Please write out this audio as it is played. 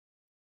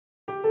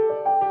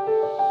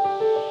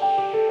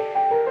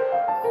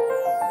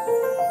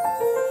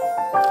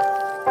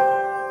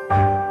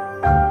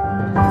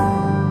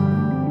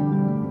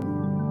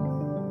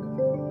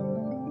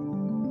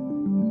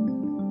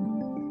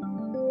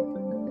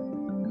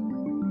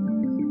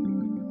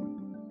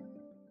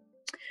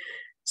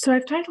So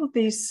I've titled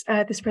this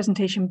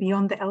presentation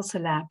Beyond the ELSA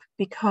Lab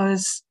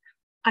because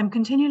I'm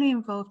continually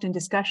involved in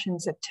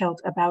discussions at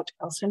TILT about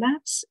ELSA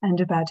labs and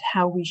about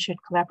how we should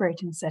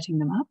collaborate in setting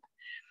them up.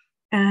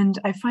 And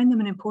I find them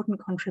an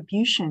important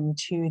contribution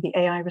to the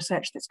AI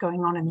research that's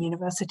going on in the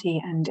university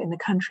and in the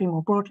country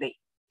more broadly.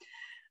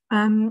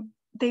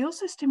 They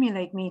also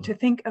stimulate me to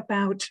think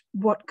about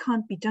what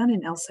can't be done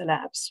in ELSA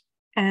labs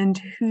and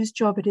whose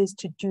job it is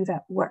to do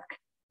that work,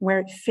 where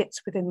it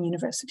fits within the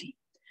university.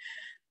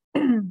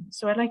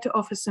 So I'd like to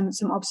offer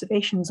some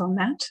observations on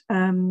that,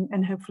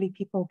 and hopefully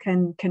people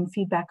can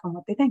feedback on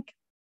what they think.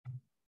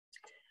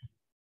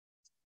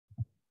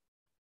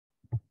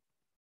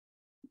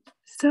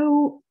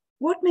 So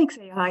what makes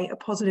AI a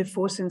positive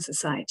force in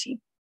society?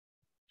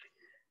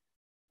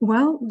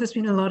 Well, there's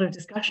been a lot of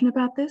discussion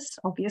about this,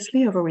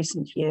 obviously, over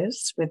recent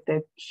years with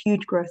the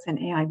huge growth in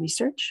AI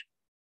research.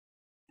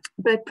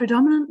 But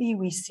predominantly,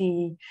 we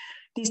see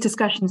these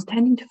discussions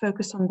tending to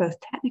focus on both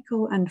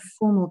technical and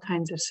formal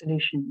kinds of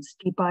solutions,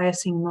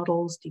 debiasing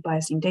models,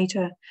 debiasing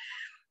data,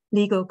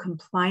 legal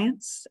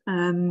compliance,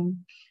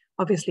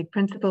 obviously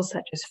principles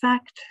such as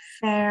FACT,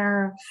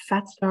 FAIR,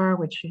 FATSTAR,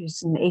 which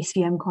is an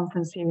ACM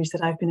conference series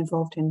that I've been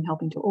involved in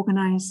helping to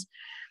organize.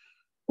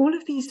 All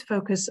of these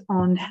focus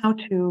on how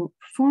to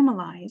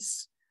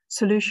formalize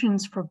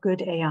solutions for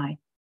good AI,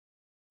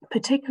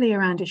 particularly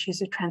around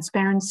issues of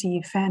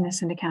transparency,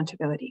 fairness, and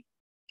accountability.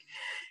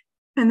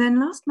 And then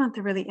last month,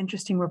 a really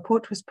interesting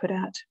report was put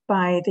out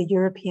by the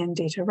European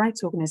Data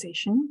Rights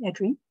Organization,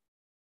 EDRI,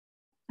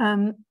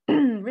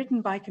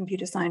 written by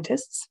computer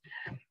scientists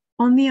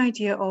on the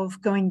idea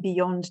of going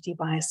beyond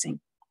debiasing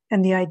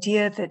and the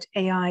idea that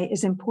AI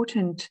is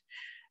important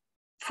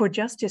for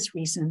justice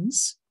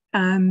reasons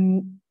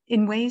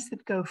in ways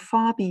that go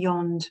far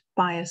beyond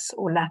bias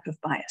or lack of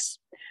bias.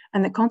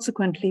 And that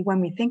consequently,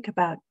 when we think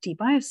about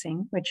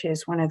debiasing, which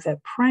is one of the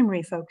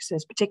primary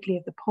focuses, particularly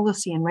of the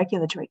policy and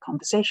regulatory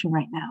conversation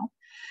right now,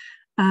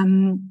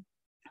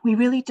 we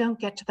really don't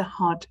get to the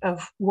heart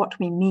of what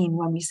we mean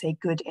when we say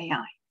good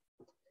AI.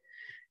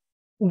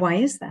 Why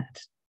is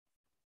that?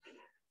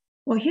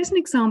 Well, here's an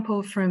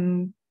example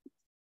from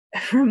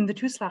the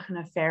Toeslagen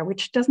affair,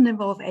 which doesn't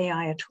involve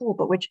AI at all,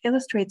 but which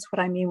illustrates what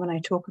I mean when I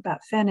talk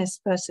about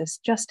fairness versus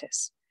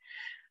justice.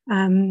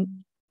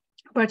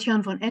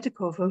 Bart-Jan van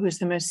Ettenkoven, who's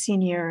the most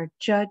senior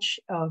judge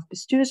of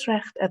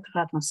bestuursrecht at the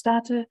Raad van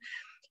State,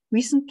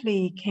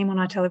 recently came on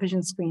our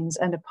television screens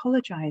and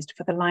apologized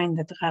for the line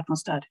that the Raad van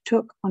State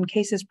took on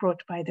cases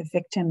brought by the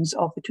victims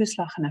of the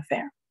Toeslagen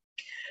affair.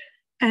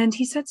 And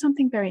he said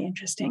something very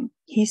interesting.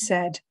 He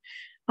said,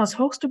 als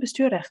hoogste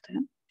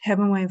bestuurrechten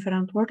hebben wij een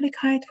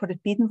verantwoordelijkheid voor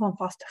het bieden van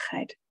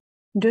vastigheid.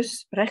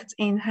 Dus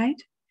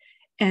rechtseenheid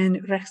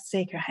en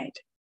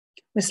rechtszekerheid.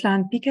 We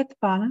slaan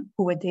piketpalen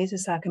hoe we deze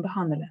zaken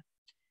behandelen.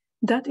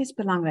 Dat is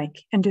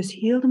belangrijk en dus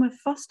hielden we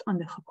vast aan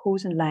de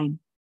gekozen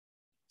lijn.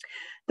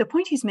 The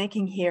point he's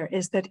making here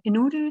is that in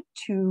order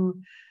to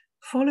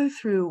follow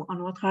through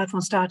on what Raad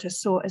van State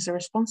saw as a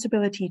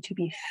responsibility to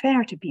be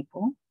fair to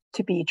people,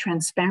 to be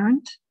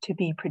transparent, to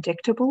be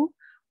predictable,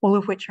 all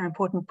of which are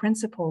important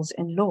principles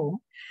in law,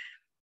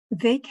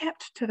 they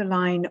kept to the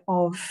line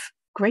of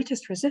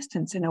greatest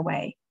resistance in a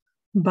way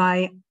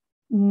by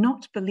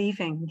not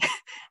believing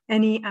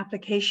any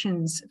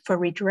applications for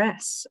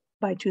redress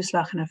by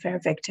Toeslagen affair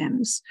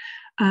victims,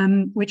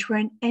 which were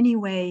in any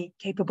way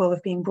capable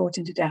of being brought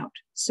into doubt.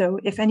 So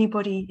if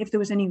there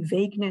was any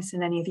vagueness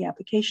in any of the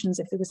applications,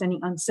 if there was any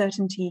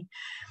uncertainty,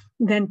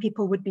 then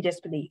people would be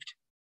disbelieved.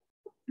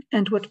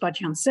 And what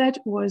Bart-Jan said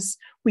was,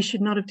 we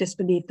should not have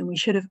disbelieved them. We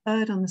should have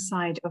erred on the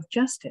side of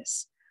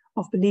justice,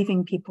 of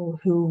believing people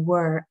who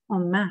were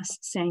en masse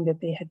saying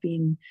that they had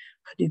been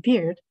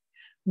gedupeerd,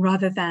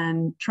 rather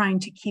than trying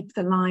to keep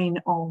the line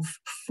of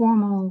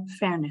formal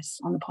fairness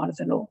on the part of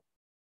the law.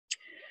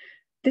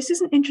 This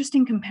is an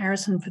interesting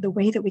comparison for the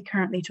way that we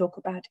currently talk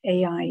about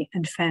AI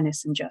and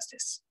fairness and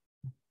justice.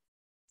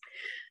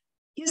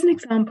 Here's an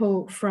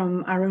example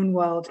from our own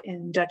world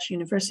in Dutch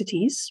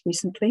universities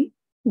recently,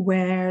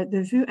 where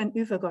the VU and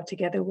UvA got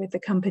together with the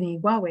company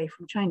Huawei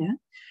from China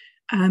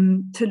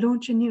to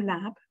launch a new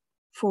lab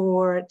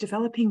for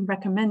developing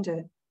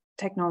recommender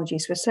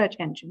technologies for search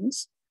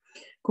engines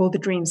called the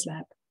Dreams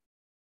Lab.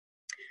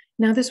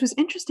 Now, this was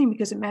interesting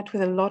because it met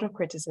with a lot of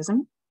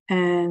criticism.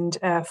 And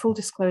full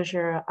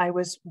disclosure, I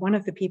was one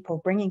of the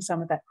people bringing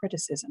some of that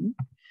criticism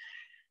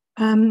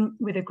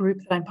with a group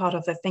that I'm part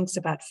of that thinks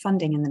about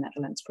funding in the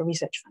Netherlands for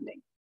research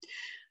funding.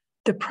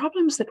 The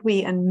problems that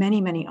we and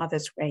many, many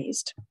others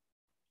raised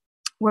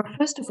were,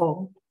 first of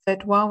all,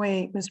 that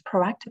Huawei was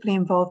proactively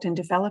involved in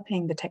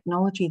developing the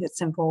technology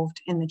that's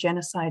involved in the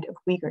genocide of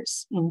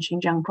Uyghurs in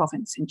Xinjiang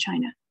province in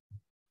China.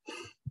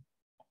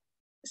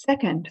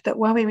 Second, that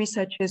Huawei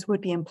researchers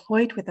would be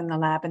employed within the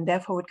lab and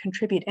therefore would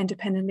contribute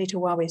independently to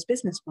Huawei's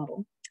business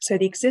model. So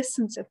the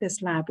existence of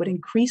this lab would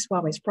increase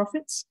Huawei's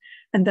profits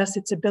and thus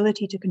its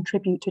ability to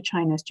contribute to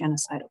China's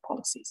genocidal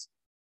policies.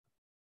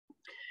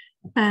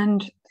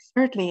 And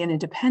thirdly, an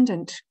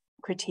independent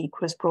critique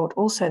was brought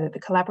also that the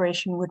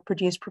collaboration would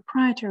produce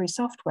proprietary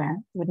software,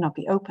 would not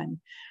be open,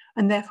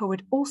 and therefore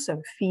would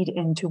also feed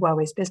into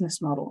Huawei's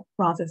business model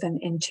rather than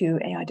into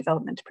AI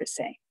development per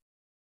se.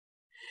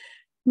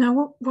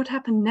 Now, what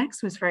happened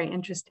next was very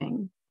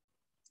interesting,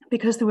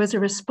 because there was a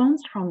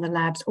response from the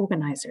lab's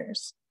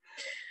organizers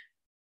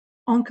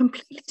on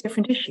completely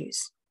different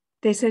issues.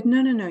 They said,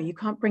 no, you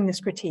can't bring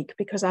this critique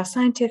because our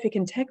scientific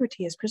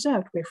integrity is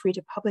preserved. We're free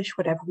to publish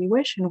whatever we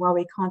wish, and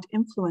Huawei can't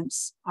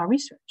influence our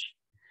research.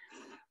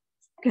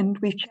 Second,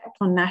 we've checked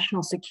on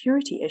national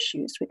security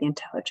issues with the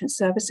intelligence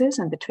services,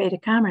 and the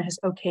Tweede Kamer has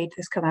okayed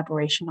this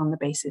collaboration on the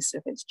basis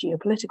of its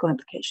geopolitical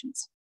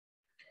implications.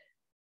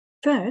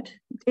 Third,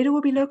 data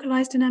will be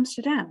localized in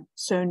Amsterdam,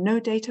 so no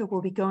data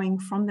will be going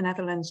from the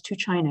Netherlands to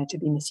China to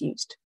be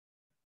misused.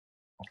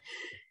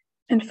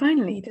 And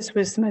finally, this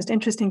was the most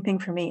interesting thing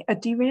for me, a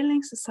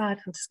derailing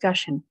societal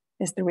discussion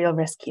is the real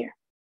risk here.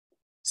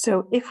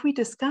 So if we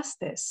discuss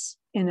this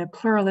in a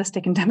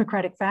pluralistic and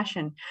democratic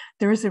fashion,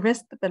 there is a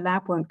risk that the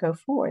lab won't go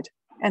forward,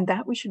 and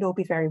that we should all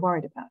be very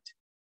worried about.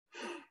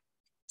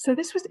 So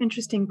this was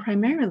interesting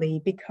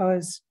primarily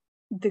because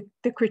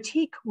the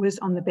critique was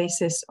on the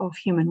basis of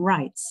human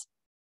rights,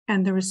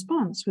 and the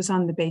response was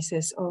on the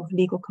basis of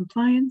legal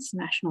compliance,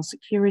 national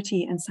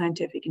security, and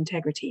scientific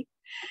integrity.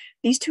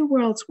 These two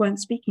worlds weren't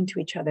speaking to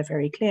each other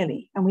very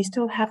clearly, and we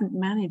still haven't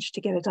managed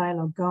to get a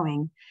dialogue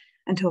going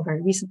until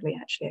very recently,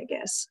 actually, I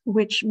guess,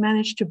 which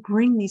managed to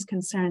bring these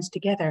concerns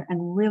together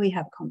and really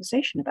have a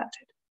conversation about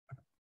it.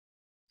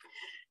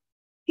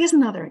 Here's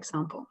another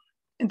example.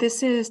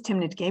 This is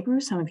Timnit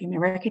Gebru. Some of you may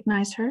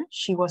recognize her.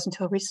 She was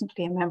until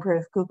recently a member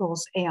of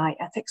Google's AI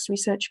ethics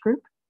research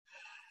group.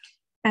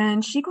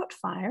 And she got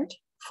fired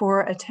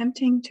for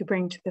attempting to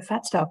bring to the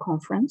FatStar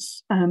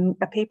conference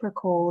a paper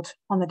called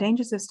On the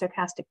Dangers of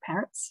Stochastic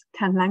Parrots,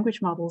 Can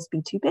Language Models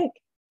Be Too Big?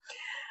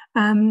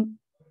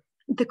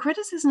 The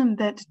criticism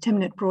that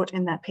Timnit brought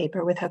in that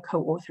paper with her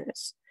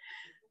co-authors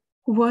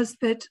was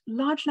that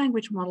large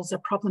language models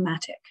are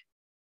problematic,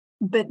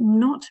 but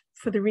not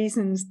for the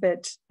reasons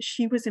that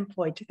she was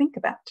employed to think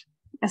about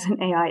as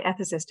an AI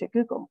ethicist at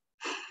Google.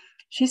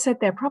 She said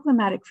they're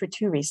problematic for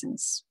two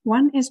reasons.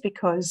 One is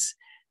because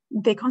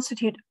they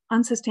constitute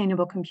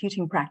unsustainable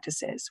computing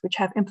practices, which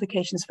have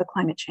implications for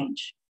climate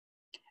change.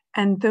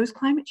 And those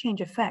climate change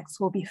effects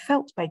will be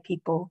felt by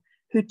people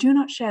who do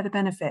not share the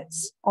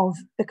benefits of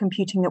the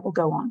computing that will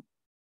go on.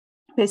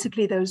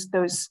 Basically,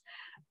 those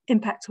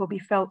impacts will be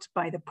felt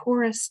by the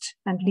poorest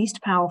and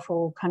least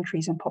powerful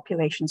countries and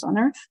populations on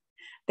Earth.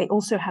 They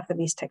also have the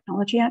least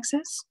technology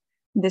access.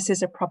 This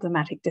is a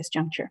problematic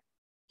disjuncture.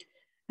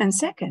 And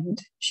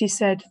second, she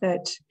said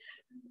that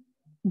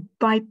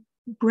by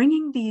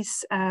bringing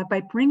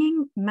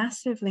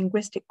massive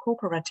linguistic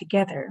corpora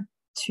together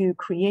to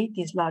create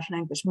these large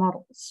language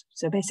models,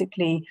 so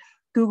basically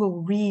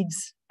Google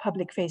reads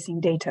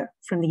public-facing data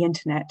from the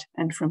internet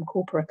and from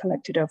corpora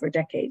collected over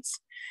decades,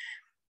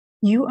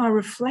 you are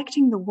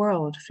reflecting the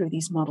world through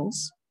these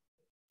models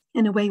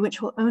in a way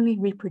which will only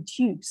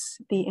reproduce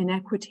the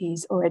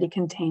inequities already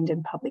contained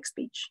in public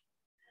speech.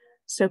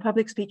 So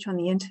public speech on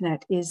the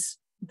internet is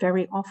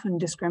very often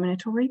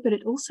discriminatory, but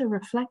it also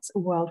reflects a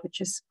world which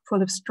is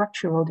full of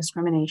structural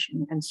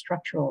discrimination and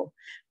structural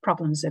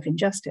problems of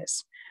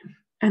injustice.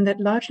 And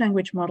that large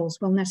language models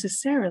will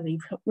necessarily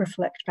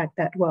reflect back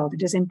that world.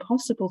 It is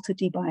impossible to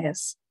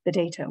debias the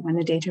data when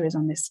the data is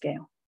on this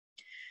scale.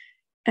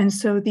 And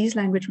so these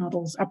language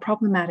models are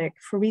problematic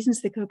for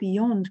reasons that go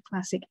beyond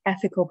classic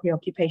ethical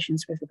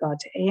preoccupations with regard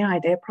to AI.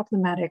 They're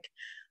problematic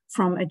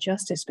from a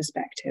justice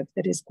perspective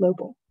that is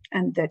global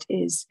and that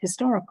is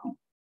historical.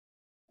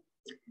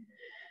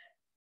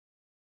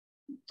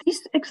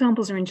 These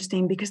examples are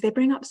interesting because they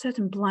bring up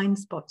certain blind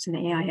spots in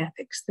AI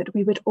ethics that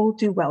we would all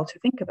do well to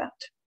think about.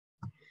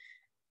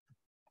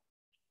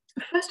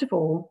 First of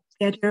all,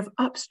 the idea of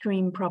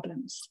upstream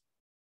problems,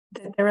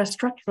 that there are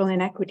structural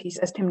inequities,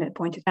 as Timnit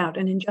pointed out,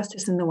 and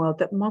injustice in the world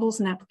that models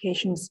and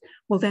applications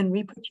will then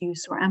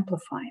reproduce or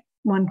amplify.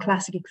 One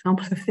classic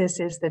example of this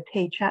is the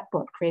Tay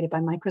chatbot created by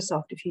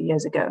Microsoft a few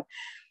years ago,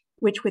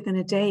 which within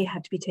a day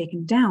had to be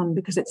taken down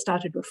because it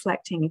started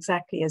reflecting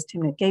exactly as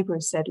Timnit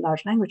Gebru said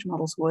large language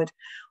models would,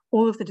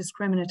 all of the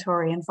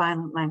discriminatory and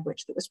violent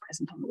language that was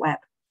present on the web.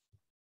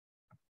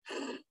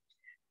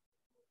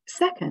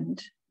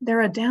 Second,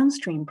 there are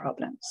downstream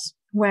problems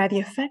where the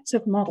effects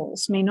of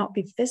models may not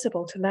be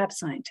visible to lab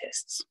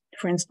scientists.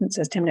 For instance,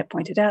 as Timnit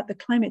pointed out, the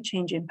climate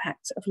change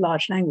impacts of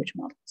large language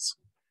models.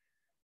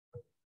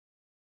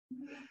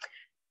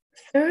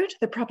 Third,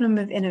 the problem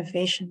of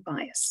innovation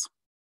bias.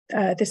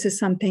 This is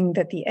something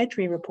that the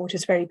EDRI report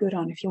is very good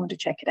on if you want to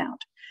check it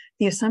out.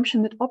 The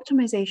assumption that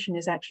optimization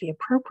is actually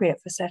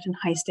appropriate for certain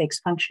high-stakes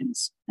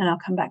functions. And I'll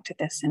come back to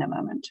this in a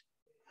moment.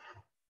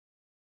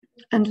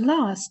 And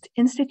last,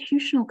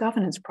 institutional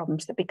governance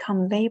problems that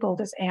become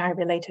labeled as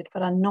AI-related,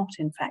 but are not,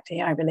 in fact,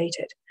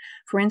 AI-related.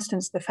 For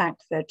instance, the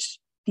fact that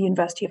the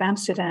University of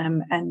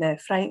Amsterdam and the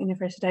Vrije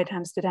Universiteit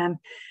Amsterdam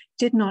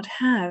did not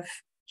have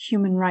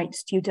human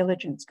rights due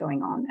diligence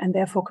going on, and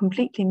therefore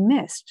completely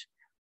missed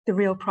the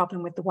real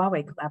problem with the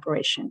Huawei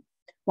collaboration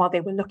while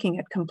they were looking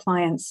at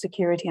compliance,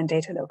 security, and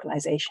data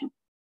localization.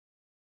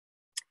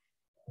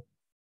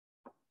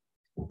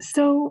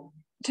 So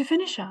to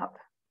finish up,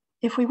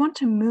 if we want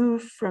to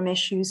move from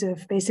issues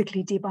of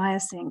basically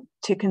debiasing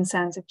to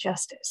concerns of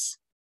justice,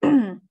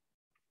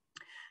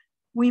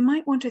 we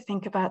might want to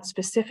think about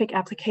specific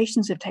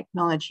applications of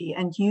technology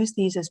and use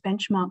these as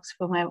benchmarks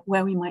for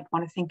where we might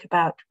want to think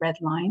about red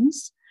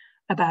lines,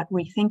 about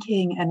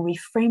rethinking and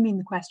reframing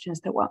the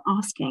questions that we're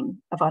asking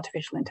of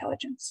artificial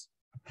intelligence.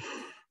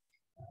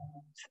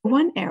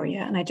 One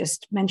area, and I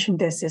just mentioned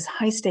this, is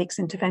high stakes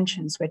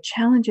interventions where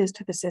challenges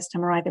to the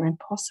system are either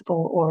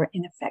impossible or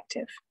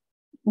ineffective.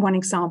 One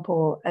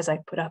example, as I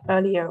put up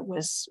earlier,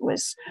 was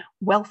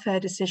welfare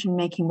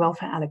decision-making,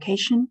 welfare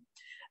allocation.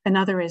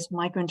 Another is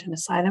migrant and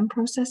asylum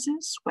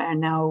processes, where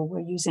now we're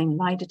using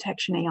lie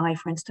detection AI,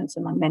 for instance,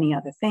 among many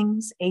other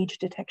things. Age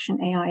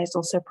detection AI is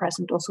also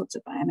present, all sorts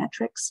of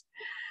biometrics.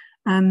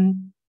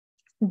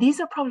 These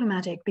are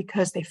problematic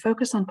because they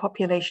focus on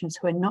populations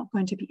who are not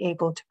going to be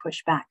able to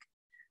push back,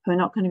 who are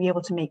not going to be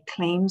able to make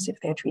claims if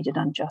they're treated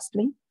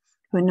unjustly,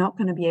 who are not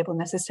going to be able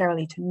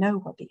necessarily to know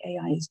what the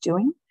AI is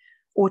doing,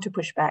 or to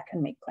push back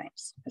and make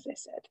claims, as I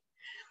said.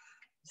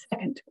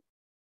 Second,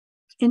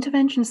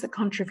 interventions that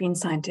contravene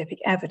scientific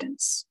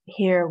evidence.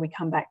 Here we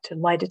come back to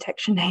lie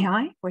detection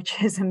AI,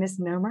 which is a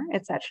misnomer.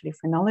 It's actually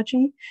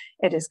phrenology.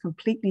 It is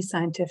completely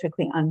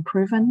scientifically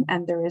unproven,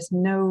 and there is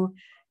no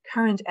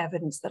current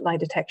evidence that lie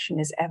detection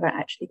is ever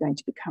actually going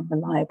to become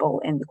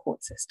reliable in the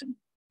court system.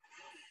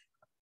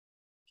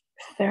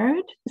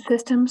 Third,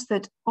 systems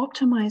that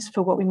optimize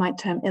for what we might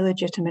term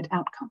illegitimate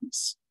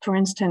outcomes. For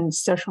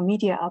instance, social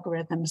media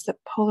algorithms that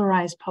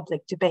polarize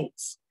public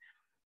debates,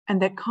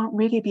 and that can't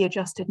really be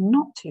adjusted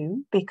not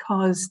to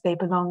because they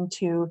belong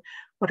to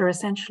what are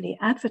essentially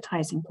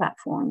advertising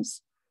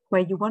platforms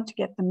where you want to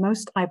get the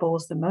most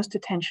eyeballs, the most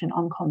attention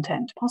on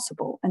content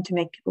possible, and to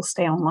make people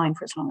stay online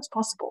for as long as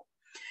possible.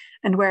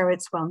 And where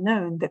it's well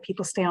known that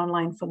people stay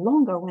online for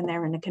longer when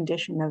they're in a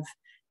condition of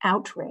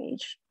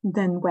outrage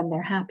than when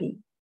they're happy.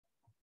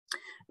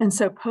 And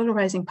so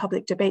polarizing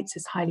public debates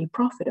is highly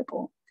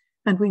profitable.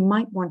 And we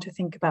might want to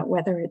think about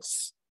whether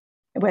it's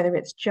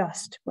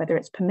just, whether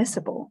it's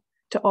permissible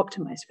to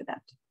optimize for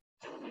that.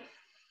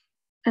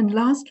 And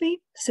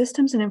lastly,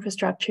 systems and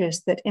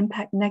infrastructures that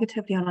impact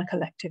negatively on our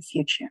collective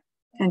future.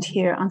 And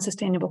here,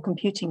 unsustainable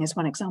computing is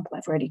one example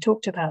I've already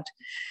talked about.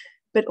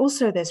 But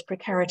also there's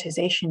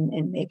precaritization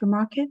in labor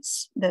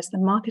markets. There's the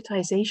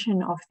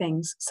marketization of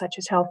things such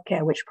as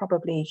healthcare, which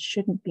probably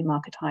shouldn't be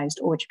marketized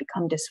or which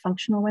become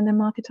dysfunctional when they're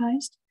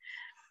marketized.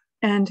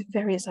 And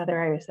various other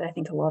areas that I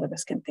think a lot of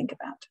us can think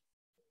about.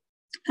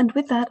 And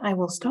with that, I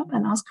will stop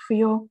and ask for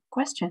your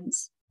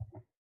questions.